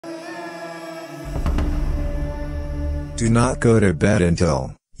Do not go to bed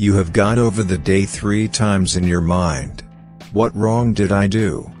until you have gone over the day 3 times in your mind. What wrong did I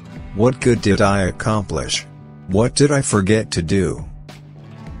do? What good did I accomplish? What did I forget to do?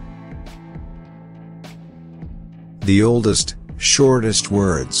 The oldest, shortest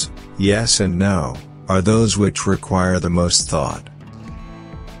words, yes and no, are those which require the most thought.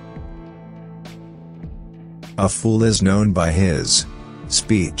 A fool is known by his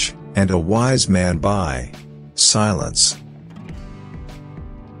speech, and a wise man by silence.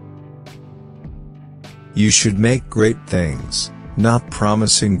 You should make great things, not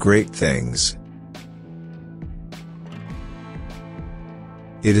promising great things.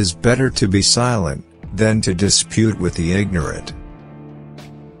 It is better to be silent than to dispute with the ignorant.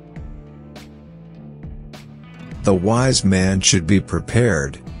 The wise man should be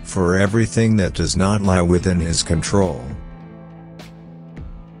prepared for everything that does not lie within his control.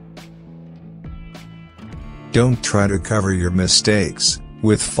 Don't try to cover your mistakes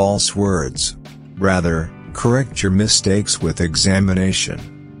with false words. Rather, correct your mistakes with examination.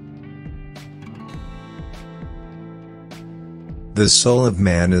 The soul of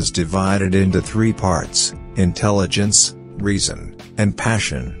man is divided into 3 parts: intelligence, reason, and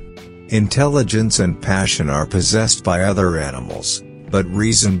passion. Intelligence and passion are possessed by other animals, but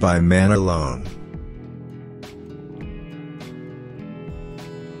reason by man alone.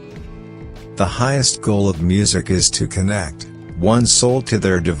 The highest goal of music is to connect one's soul to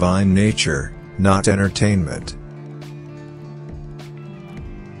their divine nature, not entertainment.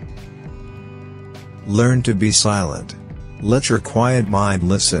 Learn to be silent. Let your quiet mind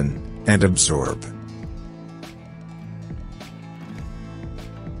listen and absorb.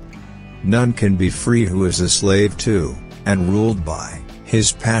 None can be free who is a slave to, and ruled by,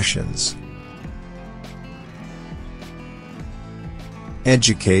 his passions.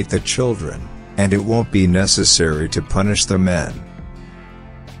 Educate the children, and it won't be necessary to punish the men.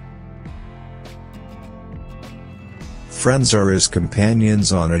 Friends are as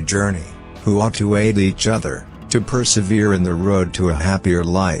companions on a journey, who ought to aid each other to persevere in the road to a happier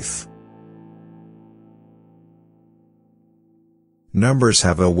life. Numbers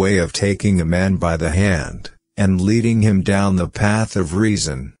have a way of taking a man by the hand and leading him down the path of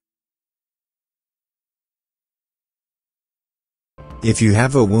reason. If you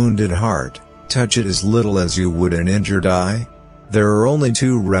have a wounded heart, touch it as little as you would an injured eye. There are only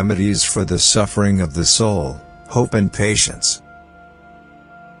 2 remedies for the suffering of the soul: hope and patience.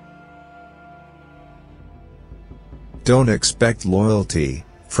 Don't expect loyalty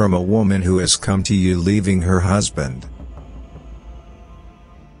from a woman who has come to you leaving her husband.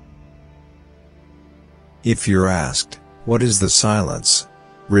 If you're asked, "What is the silence?"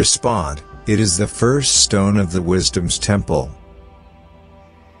 respond, "It is the first stone of the wisdom's temple."